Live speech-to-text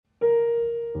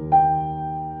欢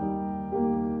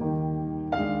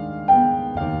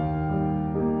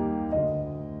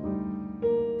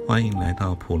迎来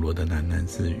到普罗的喃喃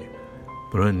自语。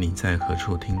不论你在何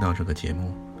处听到这个节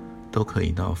目，都可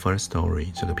以到 First Story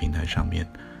这个平台上面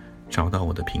找到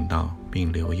我的频道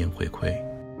并留言回馈。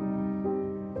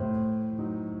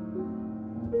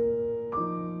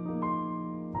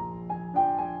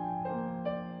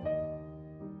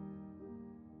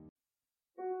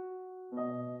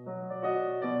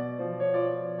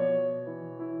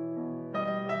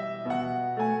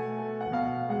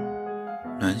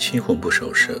南希魂不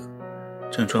守舍，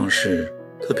症状是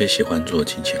特别喜欢做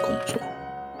清洁工作。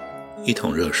1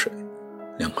桶热水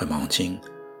，2块毛巾，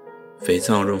肥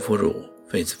皂、润肤乳、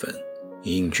痱子粉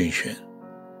一应俱全。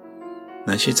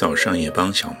南希早上也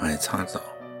帮小麦擦澡，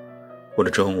过了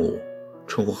中午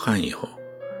出过汗以后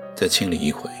再清理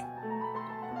一回。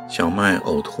小麦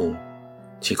呕吐，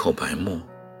几口白沫，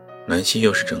南希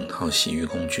又是整套洗浴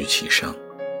工具齐上，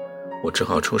我只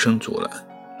好出声阻拦。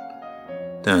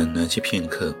但南希片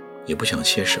刻也不想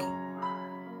歇手，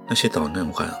那些捣嫩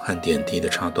碗和点滴的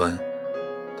插端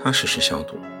他实时消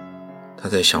毒。他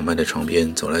在小麦的床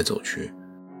边走来走去，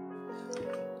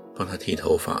帮他剃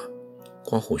头发、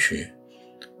刮胡须，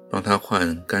帮他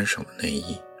换干爽的内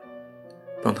衣，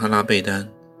帮他拉被单，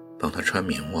帮他穿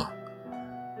棉袜，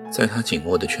在他紧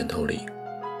握的拳头里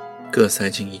各塞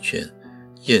进一卷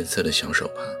艳色的小手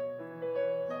帕，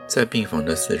在病房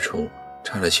的四处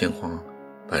插了鲜花，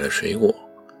摆了水果。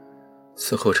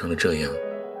伺候成了这样，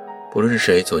不论是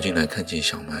谁走进来看见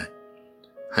小麦，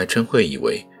还真会以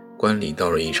为观礼到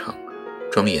了一场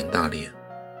庄严大典，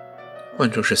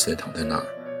换作是死躺在那儿，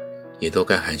也都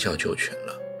该含笑九泉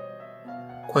了。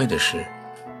怪的是，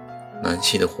南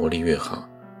希的活力越好，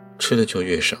吃的就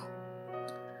越少。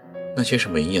那些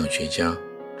什么营养学家，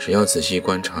只要仔细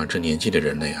观察这年纪的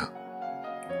人类啊，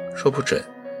说不准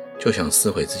就想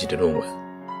撕毁自己的论文。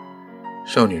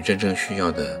少女真正需要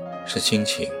的是亲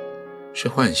情，是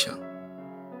幻想，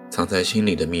藏在心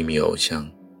里的秘密偶像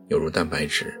犹如蛋白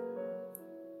质。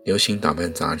流行打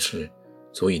扮杂志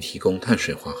足以提供碳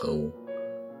水化合物，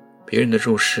别人的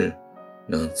注释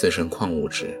能滋生矿物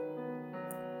质，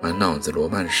满脑子罗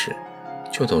曼史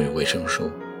就等于维生素。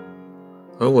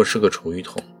而我是个厨余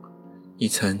桶，一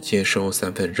餐接收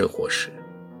3份热伙食，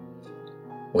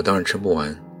我当然吃不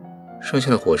完，剩下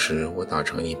的伙食我打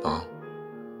成一包，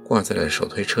挂在了手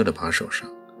推车的把手上，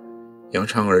扬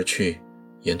长而去，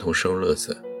沿途收垃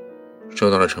圾，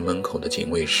收到了城门口的警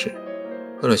卫室，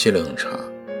喝了些冷茶，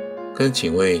跟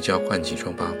警卫交换几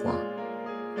桩八卦，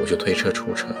我就推车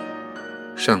出城，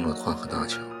上了跨河大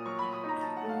桥。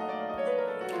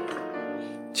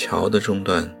桥的中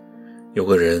段有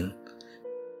个人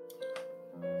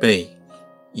背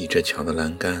倚着桥的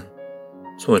栏杆，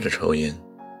坐着抽烟。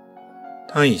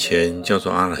他以前叫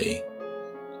做阿雷，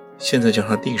现在叫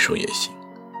他地鼠也行。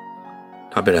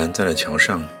他被拦在了桥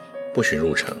上，不许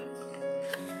入城。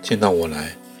见到我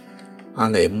来，阿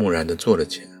雷木然地坐了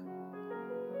起来，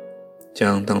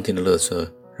将当天的垃圾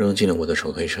扔进了我的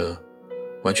手推车，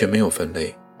完全没有分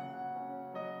类。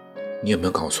你有没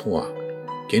有搞错啊？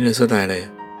给你垃圾袋嘞？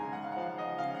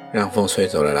让风吹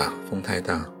走了啦，风太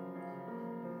大。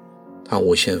他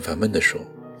无限烦闷地说。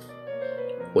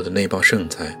我的那包剩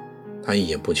菜，他一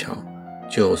眼不瞧，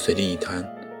就随地一摊，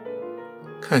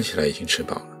看起来已经吃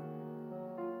饱了。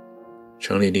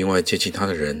城里另外接济他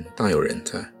的人大有人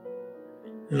在，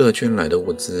乐捐来的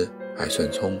物资还算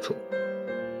充足，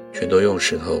全都用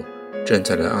石头镇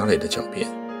在了阿磊的脚边。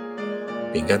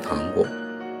饼干、糖果、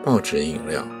报纸、饮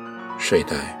料、睡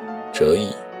袋、折椅，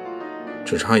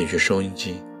只差一具收音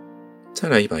机，再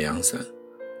来一把阳伞，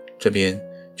这边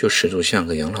就实足像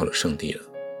个养老的圣地了。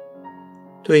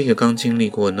对一个刚经历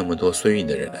过那么多岁月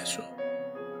的人来说，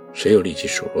谁有力气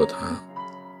数落他？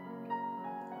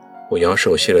我摇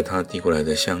手谢了他递过来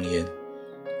的香烟，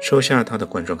收下他的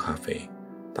罐装咖啡，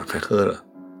打开喝了。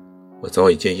我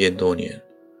早已戒烟多年，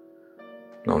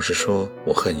老实说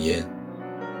我恨烟，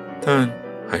但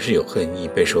还是有恨意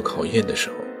备受考验的时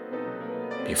候。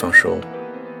比方说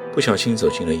不小心走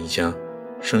进了一家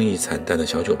生意惨淡的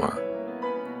小酒吧，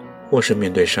或是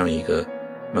面对上一个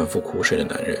满腹苦水的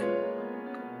男人。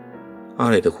阿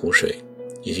磊的苦水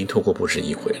已经吐过不止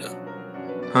一回了，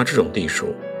他这种地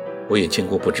鼠我也见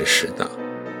过不止10打。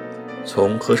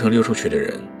从合成溜出去的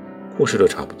人故事都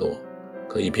差不多，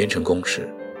可以编成公式。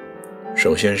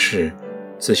首先是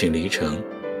自行离城，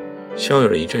逍遥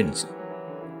了一阵子，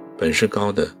本事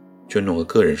高的就弄个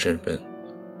个人身份，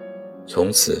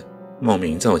从此冒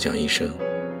名造假一生，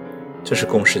这是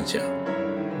公式甲，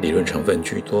理论成分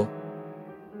居多。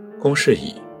公式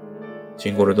乙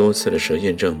经过了多次的实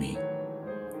验证明，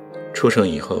出城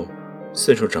以后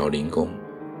四处找零工，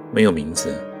没有名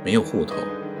字，没有户头，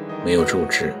没有住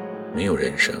址，没有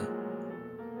人生。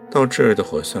到这儿的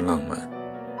活算浪漫。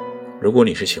如果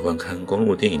你是喜欢看公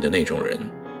路电影的那种人，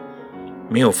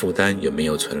没有负担也没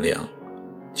有存粮，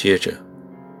接着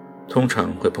通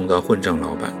常会碰到混账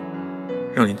老板，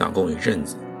让你打工一阵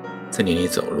子，再撵你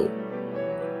走路，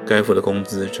该付的工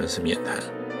资则是免谈，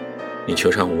你求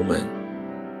偿无门，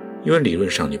因为理论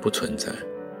上你不存在。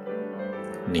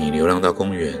你流浪到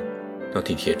公园，到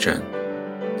地铁站，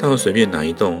到随便哪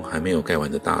一栋还没有盖完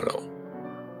的大楼，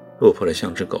落魄的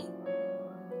像只狗，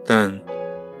但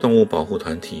动物保护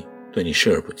团体对你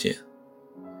视而不见，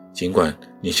尽管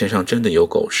你身上真的有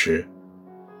狗尸。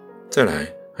再来，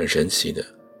很神奇的，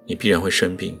你必然会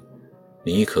生病，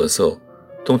你一咳嗽，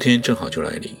冬天正好就来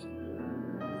临，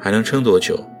还能撑多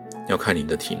久要看你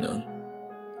的体能。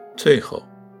最后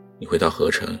你回到河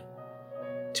城，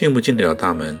进不进得了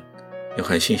大门要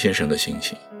看辛先生的心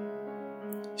情。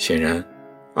显然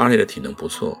阿雷的体能不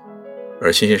错，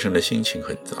而辛先生的心情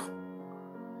很糟。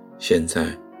现在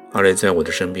阿雷在我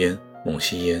的身边猛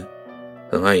吸烟，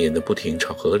很碍眼的不停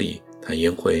朝河里弹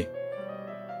烟灰。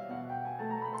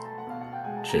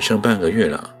只剩半个月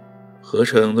了，河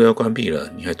城都要关闭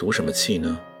了，你还赌什么气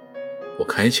呢？我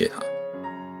开解他。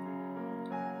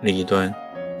另一端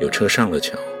有车上了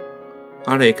桥，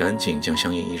阿雷赶紧将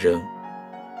香烟一扔，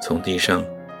从地上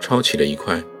抄起了一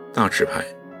块大纸牌，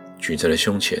举在了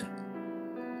胸前，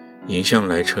迎向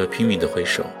来车拼命的挥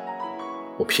手。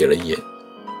我瞥了一眼，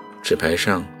纸牌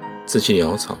上字迹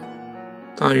潦草，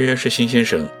大约是辛先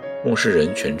生漠视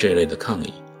人权这类的抗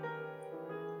议。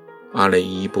阿雷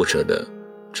依依不舍地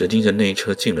只盯着那一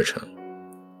车进了城，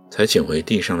才捡回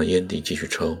地上的烟蒂继续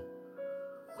抽。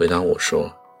回答我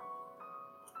说，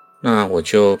那我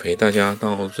就陪大家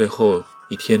到最后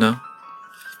一天呢。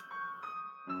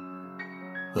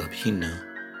何必呢？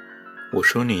我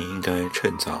说你应该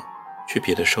趁早去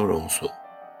别的收容所，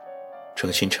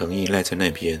诚心诚意赖在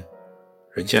那边，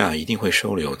人家一定会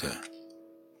收留的。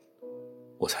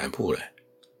我才不嘞，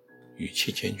语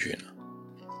气坚决呢。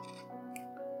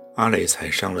阿雷踩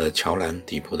上了桥栏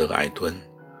底部的矮墩，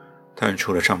探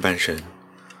出了上半身，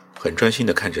很专心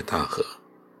地看着大河。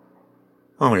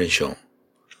望仁兄，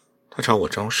他朝我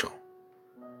招手。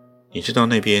你知道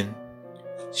那边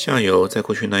下游再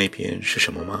过去那一边是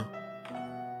什么吗？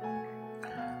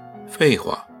废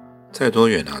话，再多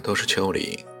远啊，都是丘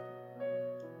陵。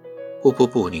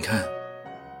不，你看，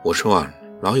我说啊，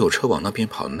老有车往那边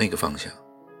跑的那个方向。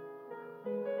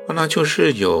那就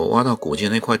是有挖到古迹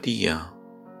那块地啊。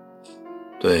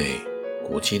对，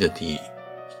古迹的地，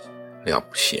了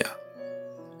不起啊！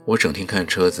我整天看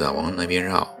车子往那边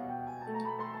绕，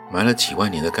埋了几万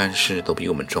年的干尸都比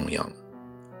我们重要呢。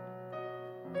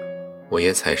我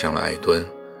也踩上了矮墩，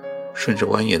顺着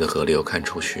蜿蜒的河流看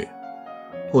出去，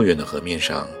不远的河面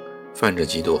上泛着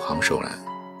几朵杭手兰。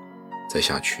再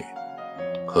下去，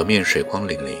河面水光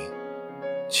粼粼，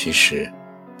其实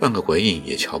半个鬼影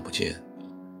也瞧不见。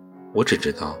我只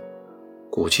知道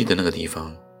古迹的那个地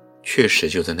方确实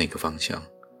就在那个方向，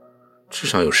至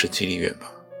少有10几里远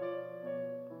吧。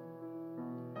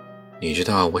你知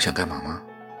道我想干嘛吗？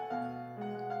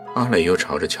阿磊又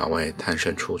朝着桥外探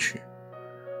身出去，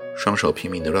双手拼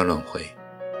命地乱挥。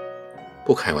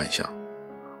不开玩笑，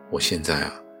我现在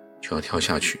啊就要跳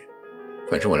下去，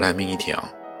反正我烂命一条，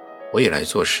我也来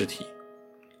做尸体，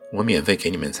我免费给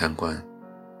你们参观。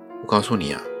我告诉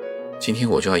你啊，今天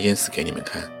我就要淹死给你们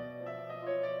看。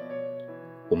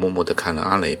我默默地看了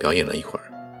阿雷表演了一会儿，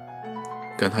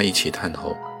跟他一起探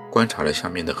头观察了下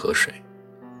面的河水。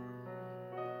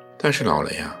但是老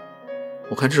雷啊，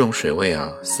我看这种水位啊，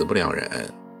死不了人。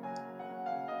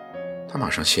他马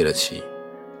上泄了气，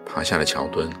爬下了桥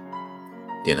墩，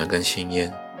点了根新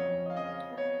烟。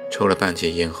抽了半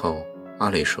截烟后，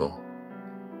阿雷说，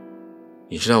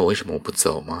你知道我为什么我不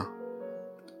走吗？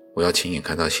我要亲眼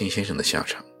看到辛先生的下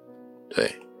场。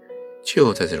对，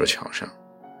就在这座桥上。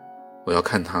我要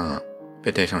看他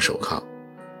被戴上手铐，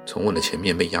从我的前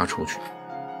面被压出去。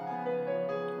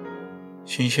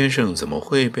辛先生怎么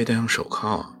会被戴上手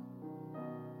铐啊？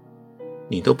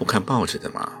你都不看报纸的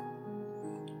吗？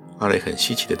阿雷很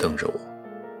稀奇地瞪着我，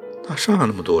他杀了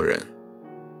那么多人。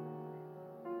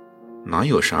哪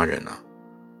有杀人啊？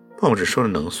报纸说的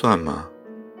能算吗？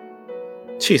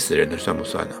气死人的算不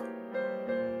算啊？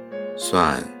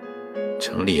算，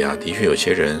城里啊的确有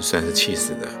些人算是气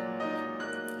死的，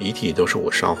遗体都是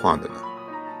我烧化的呢。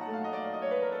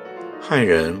害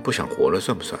人不想活了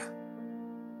算不算？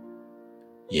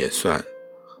也算，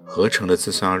合成的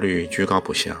自杀率居高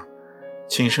不下，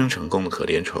轻生成功的可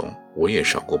怜虫我也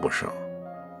烧过不少。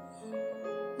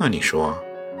那你说，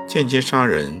间接杀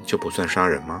人就不算杀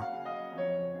人吗？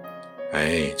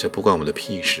哎，这不关我们的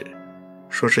屁事，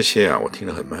说这些啊，我听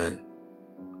得很闷。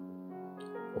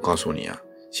我告诉你啊，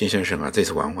辛先生啊，这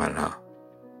次玩完了。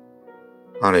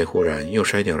阿雷忽然又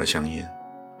筛掉了香烟，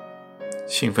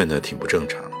兴奋得挺不正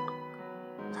常。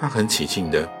他很起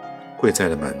劲地跪在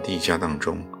了满地家当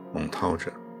中猛掏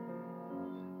着。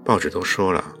报纸都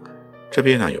说了，这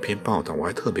边有篇报道，我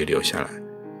还特别留下来，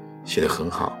写得很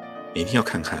好，你一定要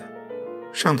看看。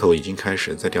上头已经开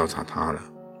始在调查他了，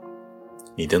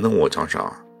你等等我找找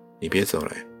啊，你别走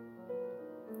嘞。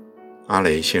阿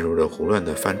雷陷入了胡乱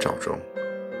的翻找中，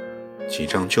几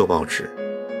张旧报纸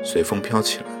随风飘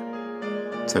起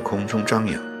来，在空中张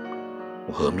扬，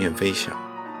往河面飞翔。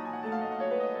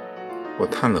我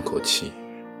叹了口气，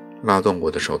拉动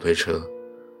我的手推车，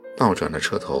倒转了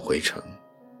车头回城。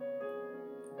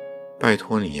拜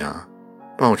托你啊，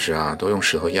报纸啊都用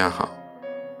石头压好，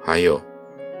还有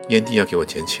烟蒂要给我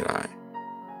捡起来。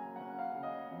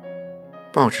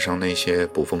报纸上那些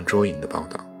捕风捉影的报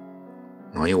道，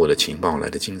哪有我的情报来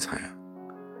的精彩啊？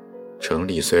城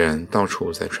里虽然到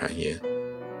处在传言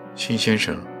辛先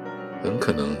生很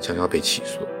可能将要被起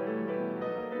诉，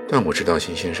但我知道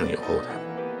辛先生有后台。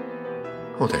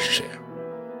后台是谁啊？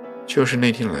就是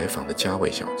那天来访的嘉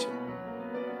伟小姐。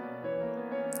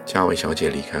嘉伟小姐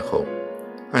离开后，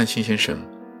和辛先生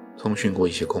通讯过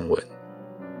一些公文，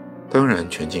当然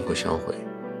全经过销毁。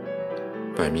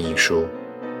百密一疏，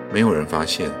没有人发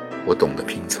现我懂得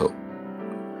拼凑。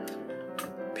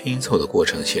拼凑的过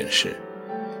程显示，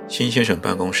辛先生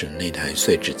办公室的那台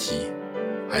碎纸机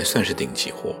还算是顶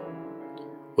级货，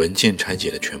文件拆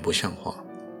解的全部像话。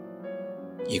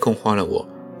一共花了我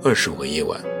25个夜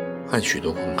晚和许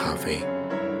多罐咖啡，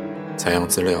才让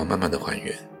资料慢慢的还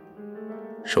原。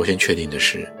首先确定的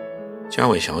是，嘉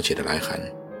伟小姐的来函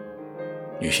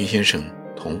与辛先生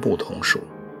同步同属，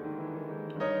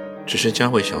只是嘉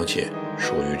伟小姐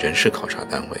属于人事考察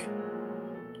单位，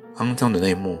肮脏的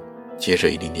内幕接着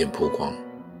一点点曝光。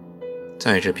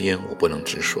在这边我不能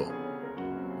直说，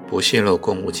不泄露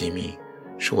公务机密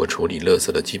是我处理垃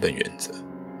圾的基本原则，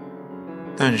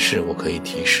但是我可以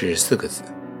提示4个字：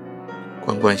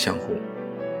官官相护。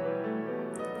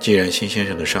既然辛先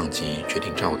生的上级决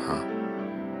定召他，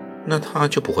那他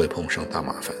就不会碰上大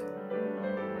麻烦。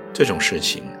这种事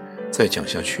情再讲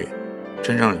下去，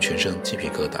真让人全身鸡皮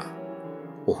疙瘩。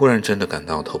我忽然真的感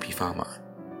到头皮发麻。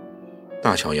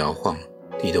大桥摇晃，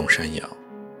地动山摇，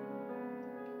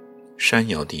山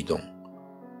摇地动。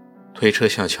推车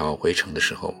下桥回城的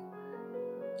时候，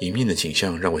迎面的景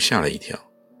象让我吓了一跳。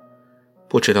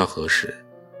不知道何时，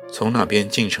从那边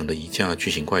进城的一架巨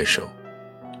型怪兽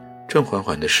正缓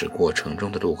缓地驶过城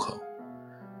中的路口。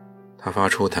它发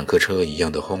出坦克车一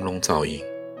样的轰隆噪音，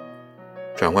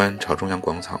转弯朝中央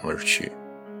广场而去。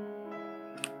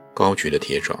高举的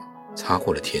铁爪擦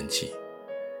过了天际，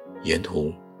沿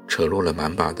途扯落了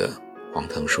满把的黄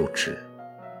藤树枝。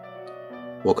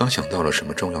我刚想到了什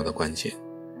么重要的关键，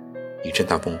一阵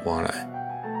大风刮来，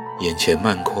眼前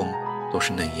漫空都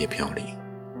是嫩叶飘零。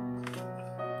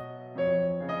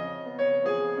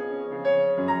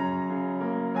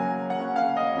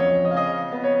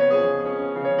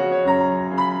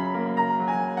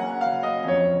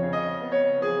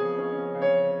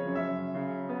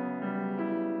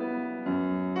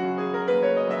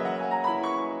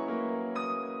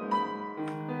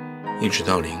一直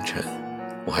到凌晨，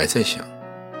我还在想，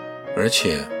而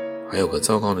且还有个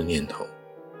糟糕的念头，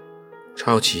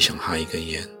超级想哈一根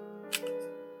烟。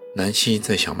南希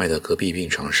在小麦的隔壁病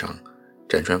床上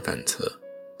辗转反侧，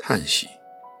叹息，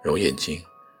揉眼睛，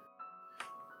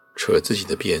扯自己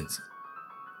的辫子，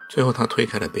最后他推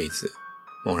开了被子，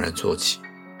猛然坐起。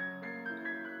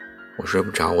我睡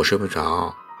不着，我睡不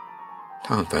着。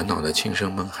他很烦恼地轻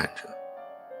声闷喊着，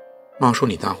茂叔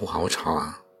你大呼好吵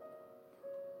啊。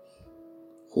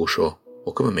胡说，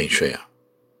我根本没睡啊。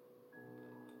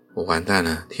我完蛋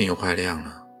了，天又快亮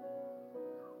了。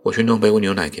我去弄杯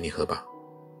牛奶给你喝吧。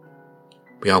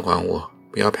不要管我，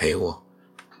不要陪我。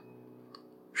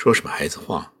说什么孩子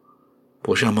话，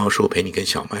不是让茂叔陪你跟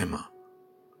小麦吗？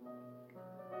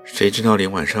谁知道连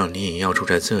晚上你也要住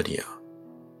在这里啊。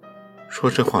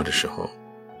说这话的时候，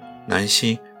南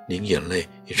希连眼泪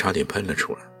也差点喷了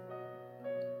出来。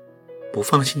不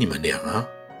放心你们俩啊。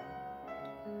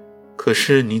可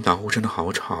是你打呼真的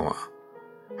好吵啊，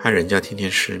害人家天天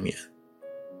失眠。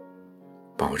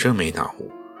保证没打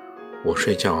呼，我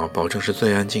睡觉啊，保证是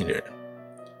最安静的人。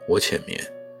我浅眠，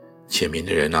浅眠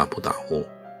的人啊不打呼，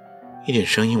一点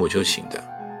声音我就醒的。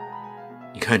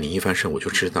你看你一翻身我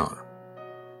就知道了，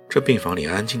这病房里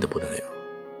安静的不得了。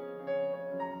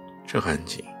这安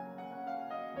静，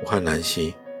我和南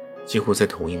希几乎在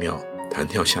同一秒弹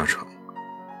跳下床，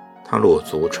她裸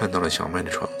足窜到了小麦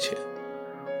的床前，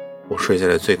我睡在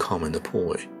了最靠门的铺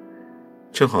位，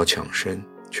正好抢身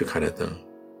去开了灯。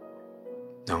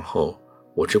然后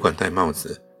我只管戴帽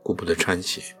子，顾不得穿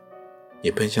鞋，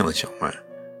也奔向了小麦。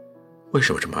为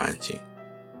什么这么安静？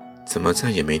怎么再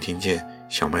也没听见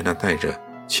小麦那带着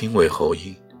轻微喉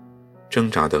音挣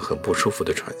扎得很不舒服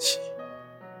的喘息？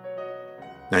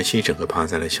南希整个趴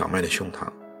在了小麦的胸膛，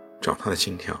找他的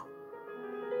心跳。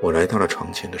我来到了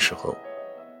床前的时候，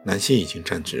南希已经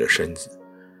站直了身子，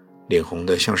脸红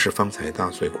得像是方才大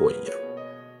醉过一样。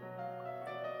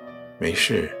没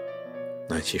事，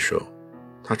南希说，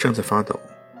她正在发抖。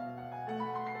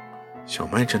小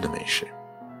麦真的没事，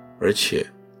而且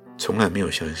从来没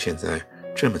有像现在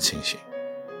这么清醒。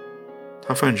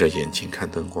他泛着眼睛看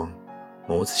灯光，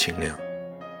眸子清亮。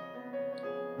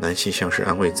南希像是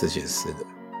安慰自己似的，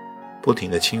不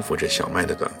停地轻抚着小麦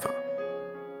的短发。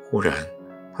忽然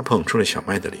他捧出了小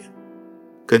麦的脸，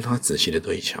跟他仔细的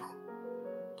对瞧，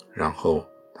然后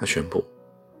他宣布，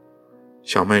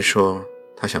小麦说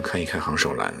他想看一看杭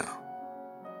守兰了。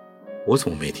我怎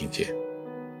么没听见？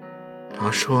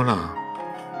他说了。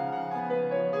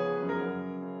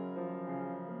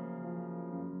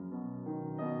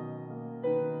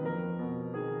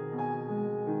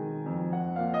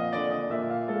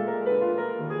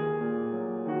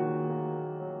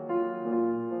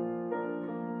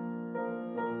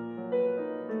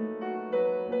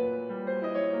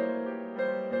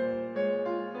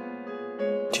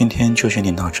今天就先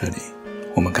念到这里，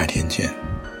我们改天见。